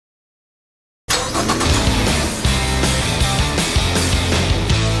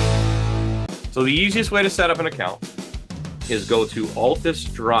So the easiest way to set up an account is go to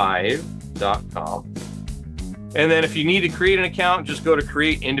altusdrive.com. And then if you need to create an account, just go to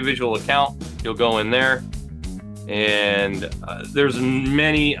create individual account. You'll go in there, and there's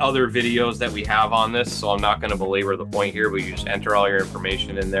many other videos that we have on this, so I'm not going to belabor the point here, but you just enter all your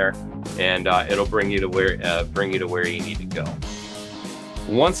information in there, and it'll bring you to where you need to go.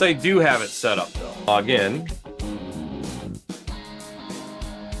 Once I do have it set up though, log in.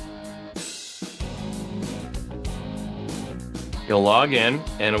 You'll log in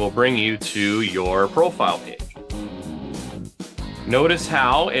and it will bring you to your profile page. Notice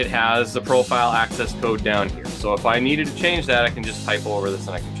how it has the profile access code down here. So if I needed to change that, I can just type over this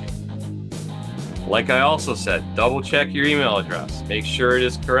and I can change it. Like I also said, double check your email address. Make sure it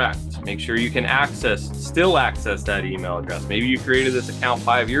is correct. Make sure you can still access that email address. Maybe you created this account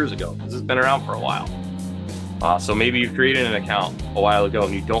 5 years ago. This has been around for a while. So maybe you created an account a while ago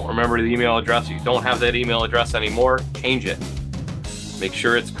and you don't remember the email address, or you don't have that email address anymore, change it. Make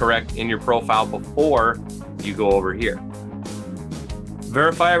sure it's correct in your profile before you go over here.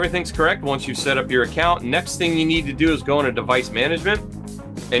 Verify everything's correct once you've set up your account. Next thing you need to do is go into device management,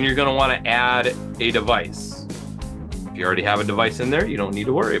 and you're going to want to add a device. If you already have a device in there, you don't need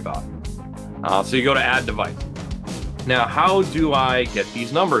to worry about it. So you go to add device. Now, how do I get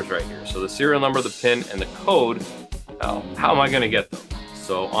these numbers right here? So the serial number, the PIN, and the code, how am I going to get them?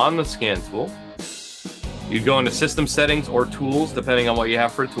 So on the scan tool, you go into system settings or tools, depending on what you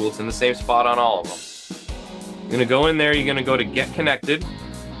have for a tool. It's in the same spot on all of them. You're going to go in there, you're going to go to get connected,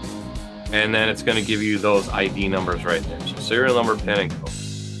 and then it's going to give you those ID numbers right there. So serial number, PIN, and code.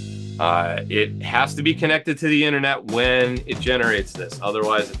 It has to be connected to the internet when it generates this.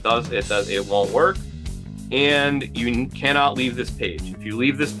 Otherwise, it won't work. And you cannot leave this page. If you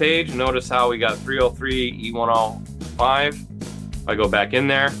leave this page, notice how we got 303 E105. I go back in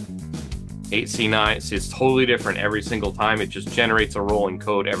there, 8C9. See, it's totally different every single time. It just generates a rolling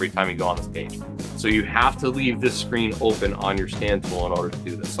code every time you go on this page. So you have to leave this screen open on your scan tool in order to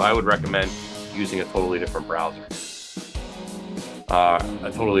do this. So I would recommend using a totally different browser, a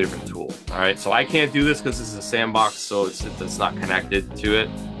totally different tool. All right, so I can't do this because this is a sandbox, so it's not connected to it.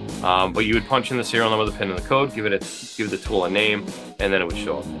 But you would punch in the serial number, the PIN, and the code, give the tool a name, and then it would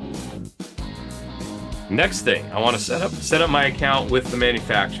show up. Next thing, I want to set up my account with the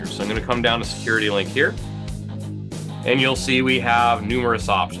manufacturer. So I'm going to come down to security link here, and you'll see we have numerous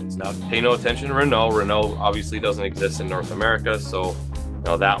options. Now, pay no attention to Renault. Renault obviously doesn't exist in North America, so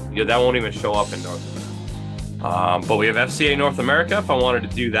that won't even show up in North America. But we have FCA North America. If I wanted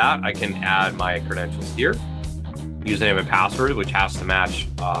to do that, I can add my credentials here. Username and password, which has to match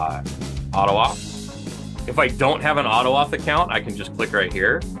AutoAuth. If I don't have an AutoAuth account, I can just click right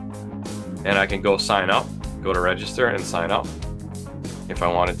here, and I can go sign up, go to register and sign up if I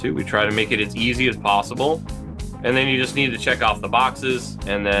wanted to. We try to make it as easy as possible. And then you just need to check off the boxes,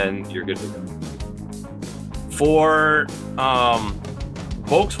 and then you're good to go. For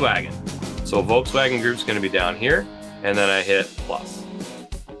Volkswagen, so Volkswagen Group's going to be down here, and then I hit plus.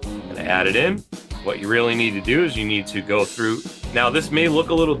 And I add it in. What you really need to do is you need to go through. Now, this may look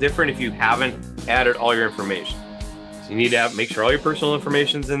a little different if you haven't added all your information. So you need to make sure all your personal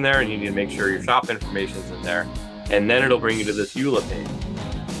information's in there, and you need to make sure your shop information's in there, and then it'll bring you to this EULA page.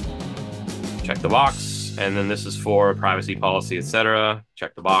 Check the box, and then this is for privacy policy, etc.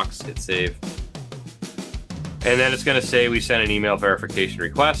 Check the box, hit save. And then it's going to say we sent an email verification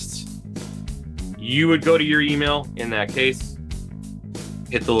request. You would go to your email in that case,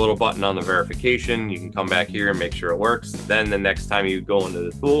 hit the little button on the verification. You can come back here and make sure it works. Then the next time you go into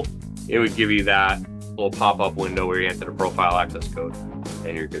the tool, it would give you that little pop-up window where you enter the profile access code,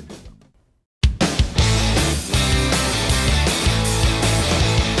 and you're good to go.